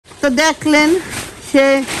তো দেখলেন সে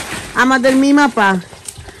আমাদের মিমাপা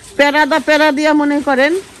প্যারা দিয়া মনে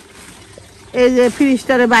করেন এই যে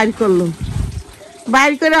ফ্রিজটারে বাইর করলো,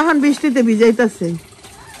 বাইর করে এখন বৃষ্টিতে ভিজাইতেছে।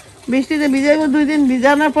 বৃষ্টিতে ভিজাইব 2 দিন,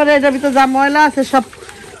 ভিজানোর পরে এটার ভিতরে যা ময়লা আছে সব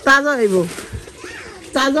তাজা হইব।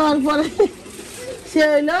 তাজা হওয়ার পরে সে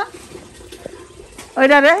হইল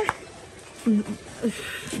ওইটারে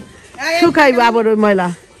শুকাইব আবার ওই ময়লা।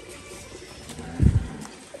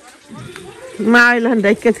 মা এলাম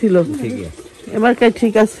ডাইকা ছিল, এবার কে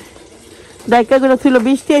ঠিক আছে। ডাইকা গুলো ছিল,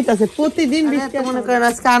 বৃষ্টি হইতাছে প্রতিদিন বৃষ্টি। মনে করেন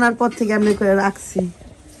আজকে আনার পর থেকে এমনি করে রাখছি,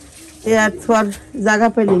 এ আর ছোয়ার জায়গা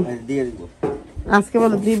পেলি আজকে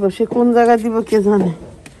বলে দিব। সে কোন জায়গায় দিব কে জানে,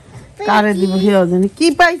 কারে দিব সেও জানে। কি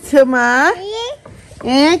পাইছো মা?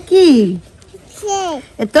 কি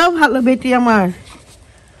এটাও ভালো বেটি আমার।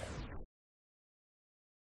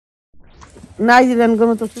 নাইজেরিয়ান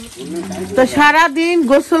গরু তো সারাদিন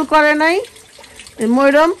গোসল করে নাই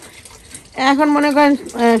ময়রম। এখন মনে করেন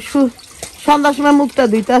সন্ধ্যার সময় মুখটা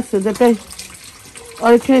ধুইতে আসছে, যাতে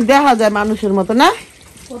ওইখানে দেখা যায় মানুষের মতো না।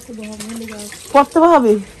 পড়তে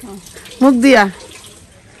হবে মুখ দিয়া।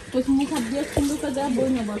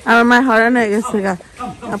 আমার মা হয়রান হয়ে গেছে গা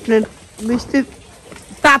আপনার বৃষ্টির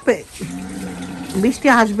তাপে। বৃষ্টি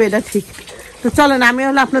আসবে এটা ঠিক। তো চলেন আমি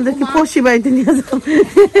হলো আপনাদেরকে পড়শি বাড়িতে নিয়ে যাব।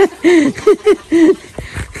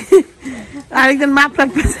 আরেকজন মাপ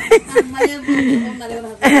রাখবে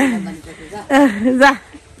যা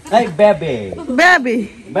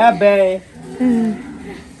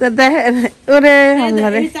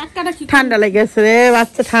ঠান্ডা লেগেছে রে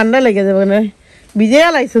বাচ্চা, ঠান্ডা লেগে যাবে না। ভিজে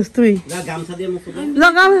গেলাইছিস তুই?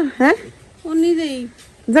 হ্যাঁ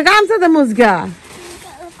গামছাতে মুসগা।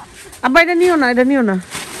 আব্বা এটা নিও না, এটা নিও না।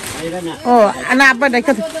 ও না আব্বা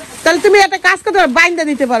দেখা, তাহলে তুমি একটা কাজ করতে পারো, বাইন্দা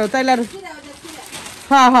দিতে পারো তাইলে। আর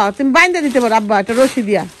হ্যাঁ তুমি বাইন্দা দিতে পারো আব্বা, একটা রশি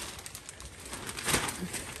দিয়া।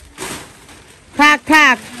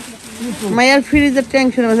 থাক মায়ের ফ্রিজের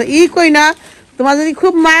টেনশন আছে। ই কই না তোমার যদি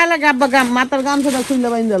খুব মায়া লাগে আব্বা মাথার গামছাটা খুললে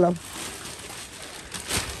বাইন্দা দাও।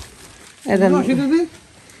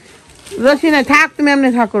 রশি নাই, থাক তুমি এমনি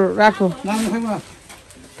থাকো, রাখো।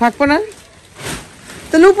 থাকবো না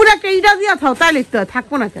তো উপরে একটা ইটা দিয়া থাও, তাই লিখতে হয়।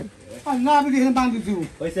 থাকবো না কেন?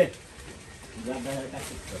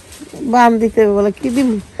 বাম দিতে বলে কি দিব?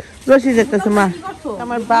 রশি চাইতেছে মা।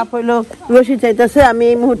 আমার বাপ হইলো রশি চাইতেছে, আমি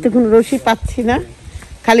এই মুহূর্তে কোনো রশি পাচ্ছি না।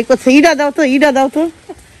 খালি করছে ইডা দাও তো, ইডা দাও তো।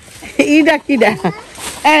 ইডা কিডা?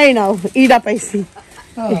 এই নাও ইডা পাইছি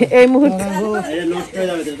এই মুহূর্তে।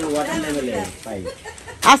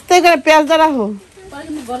 আস্তে করে পেঁয়াজটা রাখো।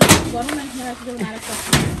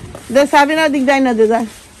 দে সাবিনা দিক যাই না, দে যা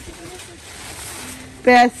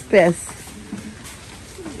পেঁয়াজ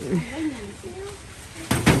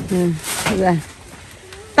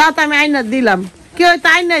তা তো আমি আইনা দিলাম। কেউ তো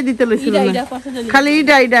আইনাই দিতে লইছিল না, খালি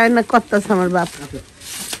ইডা আইনা করতেছে আমার বাপ।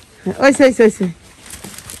 ওইসে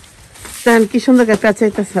তখন কি সুন্দর করে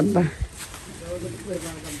পেঁচাইতেছে আব্বা।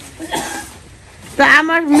 তা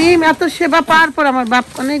আমার মেয়ে এত সেবা পাওয়ার পর আমার বাপ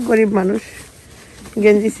অনেক গরিব মানুষ,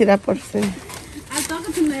 গেঞ্জি সিরা পড়ছে,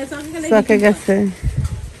 চকে গেছে।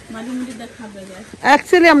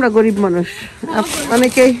 অ্যাকচুয়ালি আমরা গরিব মানুষ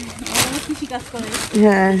অনেকেই।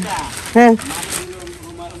 হ্যাঁ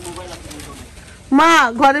মা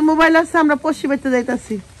ঘরে মোবাইল আছে, আমরা পশি বেঁচতে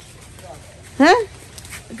যাইতাছি। হ্যাঁ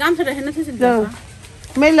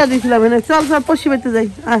মেলা দিয়েছিলাম, চল পশি বেঁচতে যাই।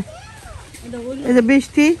 এই যে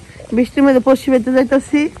বৃষ্টির মধ্যে পশি বেঁচতে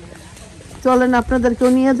যাইতাছি। চলেন আপনাদেরকেও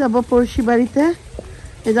নিয়ে যাবো পড়শি বাড়িতে।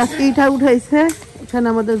 এই আজকে ইটা উঠাইছে, এখানে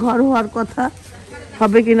আমাদের ঘর হওয়ার কথা,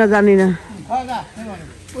 হবে কিনা জানি না।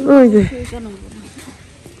 ওই যে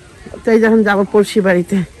তাই যখন যাবো পড়শি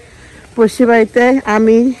বাড়িতে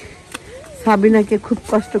আমি সাবিনাকে খুব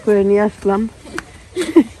কষ্ট করে নিয়ে আসলাম।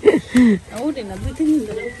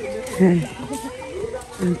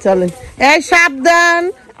 চলেন এই সাবধান,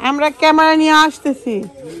 আমরা ক্যামেরা নিয়ে আসতেছি।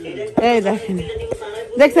 এই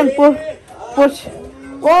দেখছেন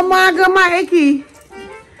ও মা গো মা, এ কি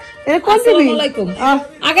কোন টিভি?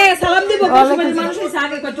 আগে সালাম দিব,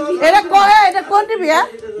 এটা কোন টিভি?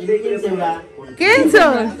 কিনছো?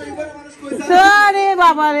 আরে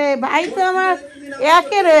বাবা রে, ভাই তো আমার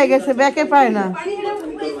একে রয়ে গেছে, ব্যাকে পায় না।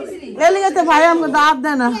 এলিগে তো ভাই আমাকে দাঁত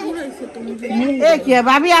দেয় না। এ কি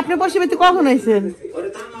ভাবি, আপনি পশি বেতে কখন হয়েছেন?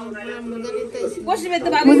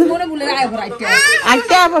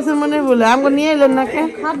 মনে বলে আমাকে নিয়ে এলেন না কে?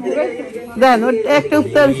 দেন একটা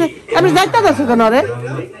উত্তর। আপনি যাইতে যাচ্ছ কেন রে?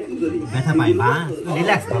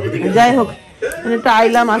 যাই হোক একটু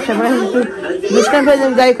আইলাম, আসা একটু বিশ্রাম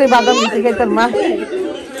পেয়ে যাই কই বাদাম দিতে খাই তোর মা।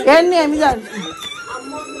 এমনি আমি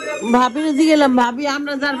ভাবি গেলাম, ভাবি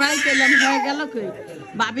আমরা যার বাড়িতে এলাম হয়ে গেল কই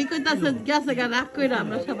ভাবি কইতাছে গেছে গা রাগ কইরা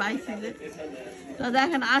আমরা সব আইছি যে তো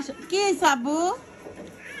দেখেন আস কি হইছে আব্বু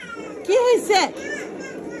কি হইছে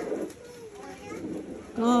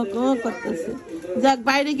করতেছে যাক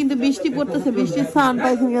বাইরে কিন্তু বৃষ্টি পড়তেছে বৃষ্টির সাউন্ড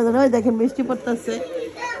পাইছেন ওই দেখেন বৃষ্টি পড়তেছে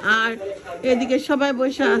আর এদিকে সবাই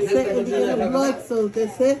বসে আছে এদিকে ব্লগ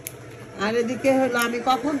চলতেছে আর এদিকে হলো আমি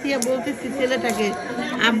কখন দিয়ে বলতেছি ছেলেটাকে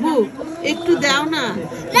আব্বু একটু দাও না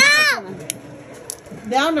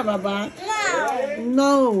দাও না বাবা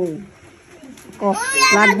নো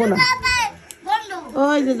লাগবো না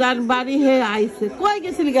ওই যে যার বাড়ি হে আইছে কই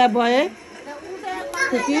গেছিলি গা বয়ে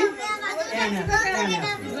কি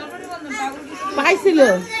পাইছিল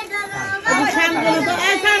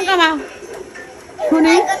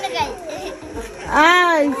শুনি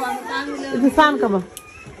সান কামা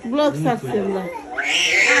ব্লগ সারছে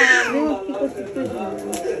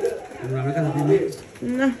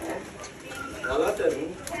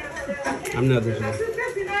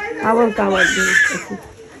আবার কামার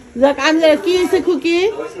যাক আমি কি হয়েছে খুকি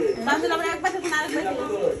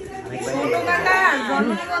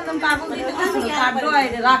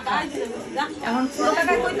এখন ছোট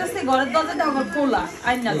কাকা কইতেছে ঘরের দরজাটা আমার খোলা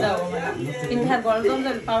আইনা যাও কিন্তু হ্যাঁ ঘরের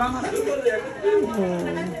দরজা পাওয়া মারা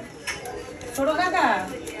ছোট কাকা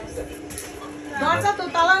দরজা তো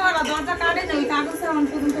তালা মারা দরজা কাটে না ওই কাগজে আমার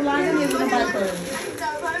পর্যন্ত লাগে না এগুলো বার করে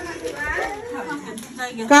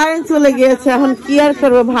কারেন্ট চলে গিয়েছে এখন কি আর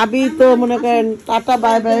করবো ভাবি তো মনে করেন টাটা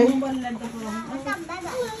বাই বাই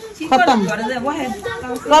খতম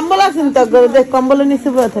কম্বল আছেন তো দেখ কম্বলের নিচে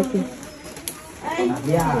বয়ে থাকি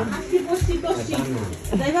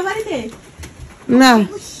না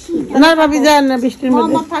না ভাবি যায় না বৃষ্টির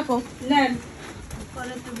মধ্যে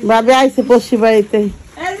ভাবি আইছে পশ্চিম বাড়িতে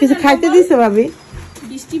কিছু খাইতে দিছে ভাবি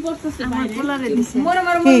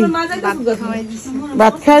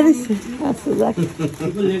ভাত খাওয়া দিচ্ছে আচ্ছা যাক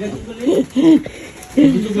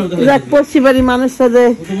যাক পশ্চিম বাড়ির মানুষটা যে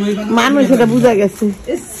মানুষ এটা বোঝা গেছে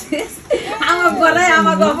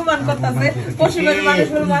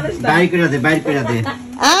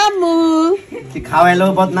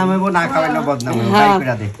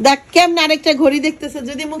দেখ কেমন আরেকটা ঘড়ি দেখতেছে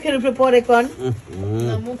যদি মুখের উপরে পরে কন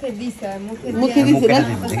মুখে দিছে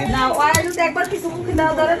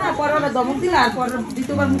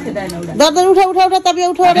দাদা উঠা উঠা উঠা তবে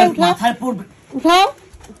উঠা উঠাও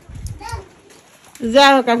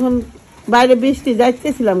যাই হোক এখন বাইরে বৃষ্টি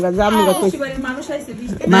যাইতেছিলাম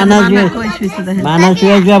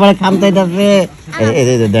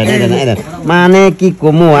মানে কি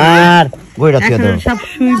কমু আর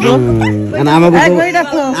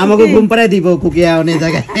আমাকে ঘুম পাড়াই দিব কুকিয়া অনেক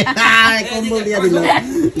জায়গায় কম্বল দিয়া দিল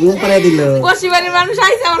ঘুম পাড়াই দিল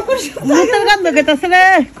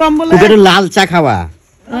লাল চা খাওয়া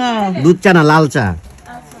দুধ চা না লাল চা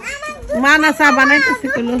মানা চা বানাইতেছে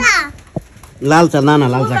লাল চা না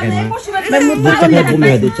লাল চা খাই না দুধ চা খেলে বমি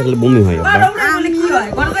হয় দুধ চা খেলে বমি হয়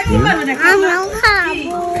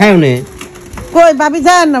খাও নে কই ভাবি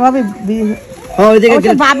যান না ভাবি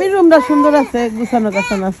ভাবির রুমটা সুন্দর আছে গুছানো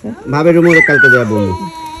গাছানো আছে ভাবির রুমে কালকে যাবো বমি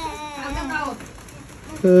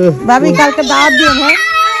ভাবি কালকে দাওয়াত দিও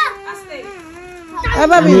হ্যাঁ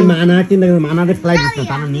ভাবি মানা কিন্তু মানারে ফেলাই দিছ না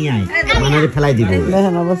তানা নিয়ে আয় মানারে ফেলাই দিব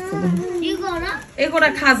দেখেন অবস্থা কি করো এই কোটা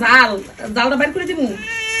খা জালটা বাইর করে দিমু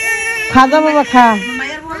খাজা বাবা খা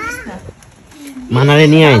মানারে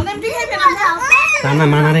নিয়ে আয় তানা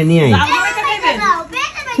মানারে নিয়ে আয়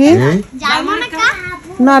কি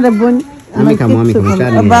না রে বোন আমি খাবো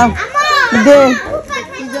বাবা দে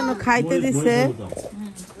কি যেন খাইতে দিছে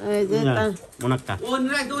এই যে মনাক্কা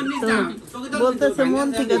বলতেছে মন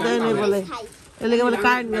থেকে দেয় না বলে এলাকা বলে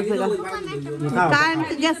কারেন্ট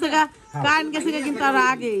গেছে গা কিন্তু আর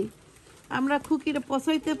আগেই আমরা খুকিরে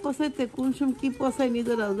পচাইতে কোন সময় কি পচাই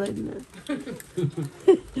নিজেরাও যাই না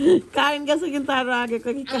কারেন্ট গেছে কিন্তু আরো আগে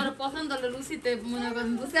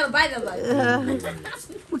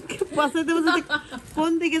পচাইতে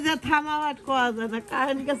কোন দিকে যা থামাওয়াট কোয়া যায় না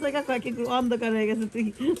কারেন্ট গেছে কিন্তু অন্ধকার হয়ে গেছে তুই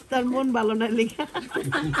তার মন ভালো না লেখা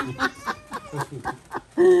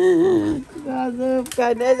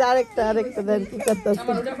আরেকটা দেন কি করতেছে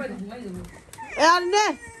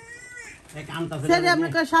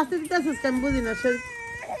শাস্তি দিতেছিস আমি বুঝি না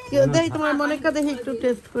দেখি তোমার মনে কা দেখি একটু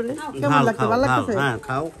টেস্ট করে কেমন লাগছে ভালো লাগছে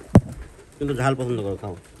খাও কিন্তু ঝাল পছন্দ করো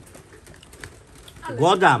খাও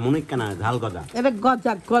গজা মনে কেনা ঝাল গজা এটা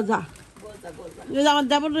গজা আমার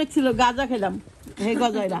দেবর রেখছিল গাজা খেলাম হে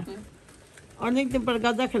গজা এরা অনেকদিন পর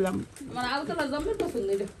গাজা খেলাম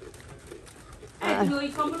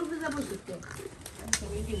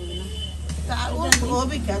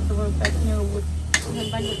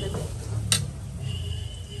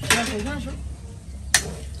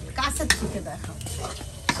কাছে থেকে দেখাও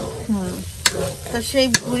তো সেই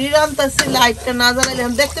বুড়ি রান্তাছি লাইটটা না জ্বালাইলে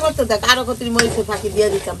আমি দেখতে পারতো দেখ আরো কত মরিচে ফাঁকি দিয়ে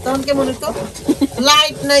দিতাম তখন কেমন হতো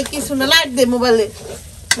লাইট নাই কিছু না লাইট দে মোবাইলে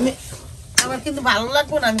আমার কিন্তু ভালো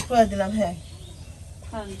লাগবে না আমি খুঁজে দিলাম হ্যাঁ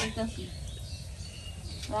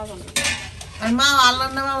আর মা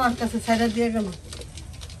আল্লাহর নামে আমার কাছে ছেড়ে দিয়ে গেল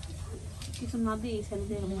কিছু না দিয়ে ছেড়ে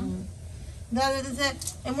দিয়ে গেল দাদা দিচ্ছে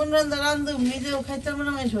এমন রান্না রান্ধু নিজেও খাইতে পারবো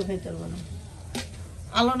না মানুষও খাইতে পারবো না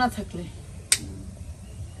আলো না থাকলে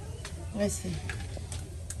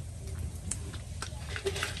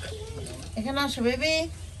এখানে আসো বেবি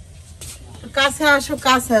কাছে আসো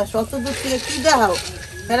অত দূর থেকে কি দাও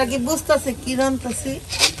এরা কি বুঝতেছে কি রান্তাছি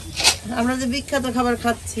আমরা যে বিখ্যাত খাবার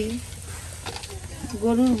খাচ্ছি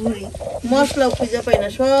গরুর ভুড়ি মশলাও খুঁজে পাই না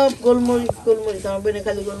সব গোলমরিচ আমার বোনে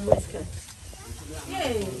খালি গোলমরিচ খায়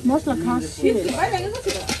মশলা খাচ্ছি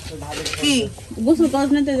কি গোসল কাজ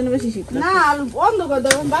না তাই জন্য বেশি শীত না আলু বন্ধ করে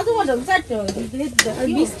দাও বাজু বাজু চারটে আর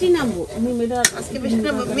বৃষ্টি নামবো মিটার আজকে বৃষ্টি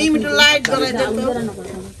নামবো মিটার লাইট জ্বালাই দাও তো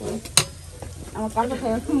আমার পাটা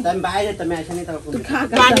খায় আমি বাইরে তুমি আসেনি তো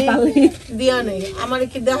পানি দিয়া নেই আমার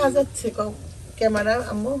কি দেখা যাচ্ছে ক্যামেরা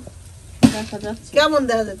আম্মু দেখা যাচ্ছে কেমন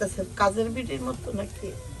দেখা যাচ্ছে কাজের ভিডিওর মতো নাকি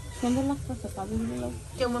সুন্দর লাগতেছে কাজের ভিডিও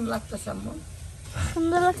কেমন লাগতেছে আম্মু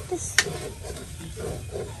সুন্দর লাগতেছে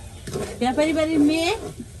ব্যাপারী বাড়ির মেয়ে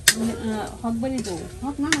হক বাড়ি বউ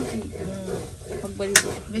হক না হক বাড়ি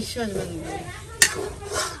বউ বিশ্বাস বাড়ি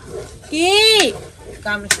কি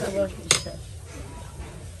কামেশটা বড় বিশ্বাস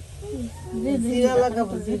জিরা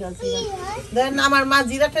লাগাবো জিরা দেন আমার মা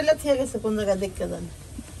জিরা টেলে থেকে গেছে কোন জায়গায় দেখতে যান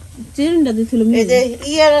চিরুনটা দিছিল এই যে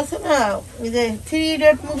ইয়ার আছে না এই যে 3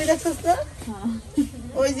 ইডিয়ট মুভি দেখছস না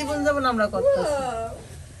ওই জীবন যেমন আমরা করতেছি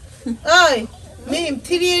ওই মিম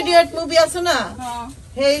 3 ইডিয়ট মুভি আছে না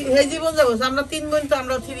এই জীবন যাবো আমরা 3 বোন তো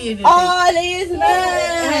আমরা 3 ইডিয়ট অল ইজ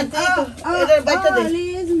ম্যান এটা বাইটা দে অল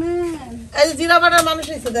ইজ ম্যান এই জিরা বাটার মানুষ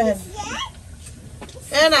হইছে দেখেন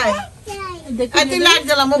এ নাই এই তুই লাইট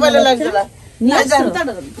জ্বালা মোবাইলে লাইট জ্বালা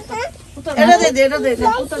এটা দে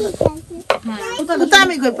পুতা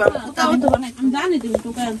আমি কই পাবো আমি জানি তুমি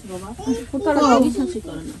টোকা আনছো বাবা পুতাটা বিশ্বাসই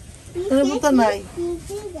করে না তোর পুতা নাই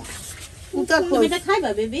পুতা তুমি কই এটা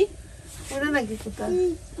খাইবা বেবি এটা নাকি পুতা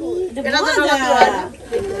এটা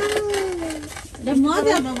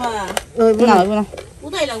মজা বাবা ওই বল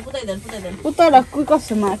পুতাই দেন পুতাটা কই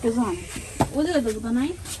করছে মা কে জান ওদের তো পুতা নাই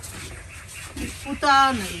পুতা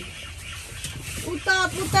নাই পুতা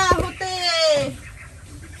হতে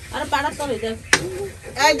আরে পাড়া চলে দেখ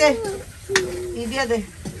এই দে ই দিয়া দে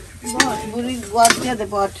বট বুড়ি বট দিয়া দে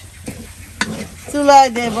বট চুলাই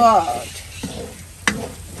দে বট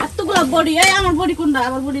এতগুলো বডি এই আমার বডি কোনটা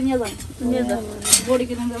আমার বডি নিয়ে যান বডি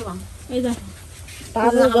কিনে দেবাম এই দেখ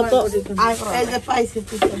তাহলে যত এই যে পাইছে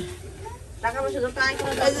তুই টাকা পয়সা যত আয়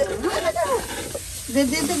করে দে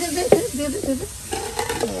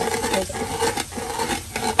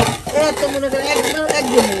তো মনে করে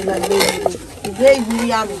একদিন লাগবে যেই বুড়ি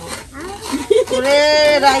আমি করে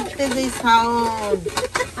রাখতে যেই সাউন্ড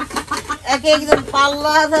একজন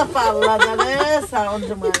পাল্লা রে সাউন্ড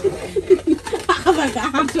মারে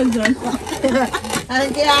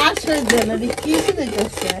আগে আসে না কি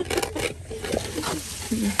শুনেছে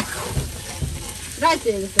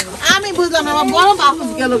আমি বুঝলাম আমার বড় বাপুস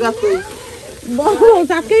গেল গাছে বড়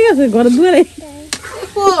চাটকে গেছে ঘর দুয়ারে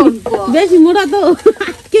কোন বেশি মোটা তো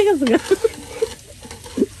কে গেছে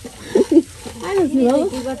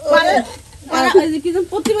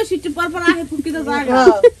প্রতিবেশী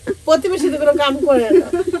তো কোনো কাম করে না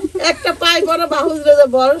একটা পাই বড় বাহুস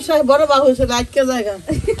বড় সাহেব বড় বাহুস লাইটকে জায়গা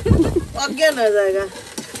অজ্ঞান হয়ে জায়গা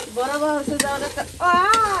বড় বাহুসে যাওয়ার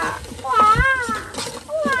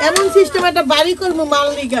এমন সিস্টেম একটা বাড়ি করবো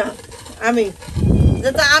মালনিকা আমি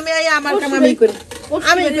যাতে আমি আমার কাম আমি করি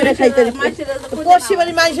আমি করে খাইতে পড়শি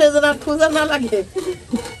বাড়ি মাইসের জন্য খোঁজা না লাগে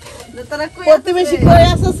প্রতিবেশী কই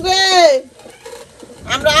আসছ রে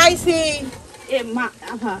আমরা আইছি এ মা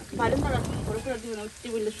আহা বাড়ি মারা বড় করে দিও না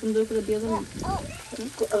টেবিল সুন্দর করে দিয়ে দাও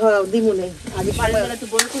হ্যাঁ দিমুনে আগে বাড়ি মারা তো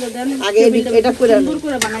বড় করে দেন আগে এটা করে সুন্দর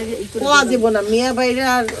করে বানাই এই করে কোয়া দিব না মিয়া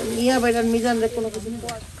বাইরার মিজান রে কোনো কিছু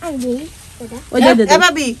আইবি ওই দে এ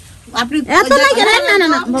ভাবি আপনি এত না কেন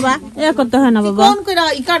না বাবা এ করতে হয় না বাবা কোন কইরা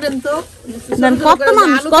ই কাটেন তো দেন কত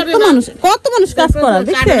মানুষ কাজ করে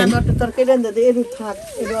দেখছেন তোর কেডেন দে এরু থাক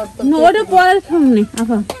না ওটা পরের সামনে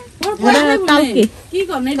আফা কালকে কি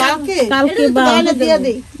করনে কালকে বা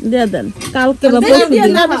দিয়ে দেন কালকে বা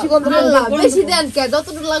বেশি দেন কে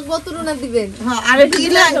যতটুকু লাগবে ততটুকু না দিবেন হ্যাঁ আরে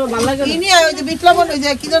দিলা কি নিয়ে ওই যে বিপ্লবন ওই যে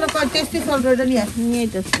কি যেন টেস্টি সল্ট ওটা নিয়ে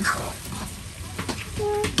যাচ্ছে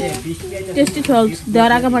টেস্টি সল্ট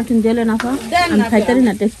দেওয়ার আগে মার্টিন দিলে না আফা আমি খাইতারি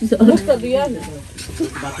না টেস্টি সল্ট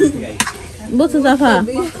বুঝছো আফা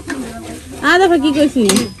দেখো কি কইছি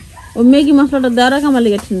ও ম্যাগি মশলাটা দেওয়ার কামালি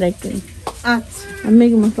গেছেন দেখতে আচ্ছা আমি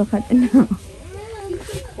ম্যাগি মশলা খাইতে না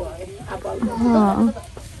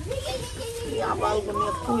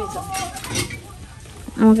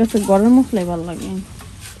আমার কাছে গরম মশলাই ভালো লাগে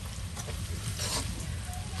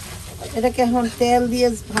এটাকে এখন তেল দিয়ে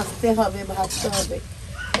ভাজতে হবে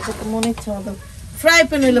এটা তো মনে ইচ্ছা মতো ফ্রাই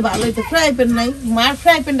প্যান হইলে ভালো হইতো ফ্রাই প্যান নাই মার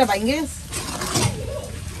ফ্রাই প্যানটা ভাঙে গেছে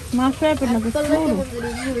মাছ ফ্রাই পেট না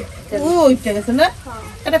ওইটা গেছে না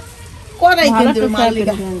এটা কড়াই কিন্তু মালিক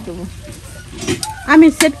আমি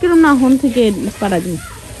সেট করুম না হন থেকে পারা দিই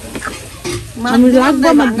আমি লাগবো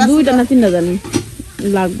আমার 2টা না 3টা জানি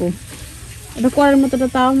লাগবো এটা কড়াইয়ের মতো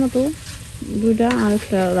তাওয়ার মতো 2টা আর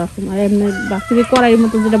একটা রাখুন আর এমনি বাকি কড়াইয়ের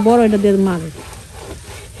মতো যেটা বড় এটা দিয়ে মার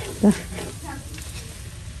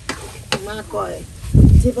মা কয়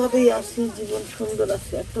যেভাবেই আসি জীবন সুন্দর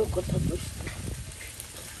আছে এত কথা বুঝতে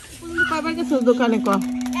কয়বার গেছো দোকানে ক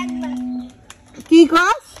কি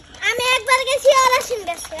কস আমি একবার গেছি আর আসিন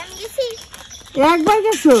গেছে আমি গেছি একবার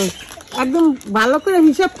গেছো একদম ভালো করে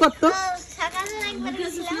হিসাব করতো সকালে একবার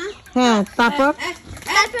গেছিলাম হ্যাঁ তারপর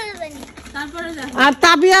তারপরে আর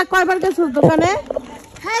তাবিয়া কয়বার গেছো দোকানে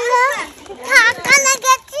হ্যালো থাকানে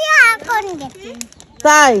গেছি আর কোন গেছি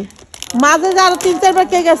তাই মাঝে আরো 3-4বার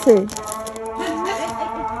কে গেছে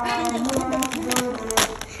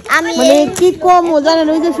আমি মানে কি কম জানেন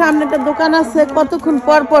ওই যে সামনে একটা দোকান আছে কতক্ষণ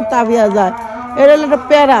পর পর তাবিয়া যায় এর হলো একটা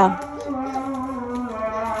প্যারা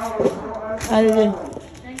আর এই যে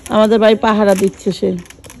আমাদের বাড়ি পাহারা দিচ্ছে সে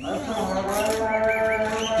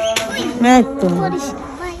একদম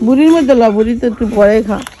বুড়ির মধ্যে বুড়ি তো একটু পরে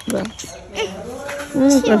খা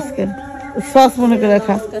সস মনে করে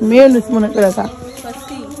খা মেয়োনিজ মনে করে খা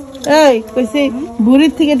এই কইছি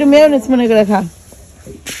বুড়ির থেকে একটু মেয়োনিজ মনে করে খা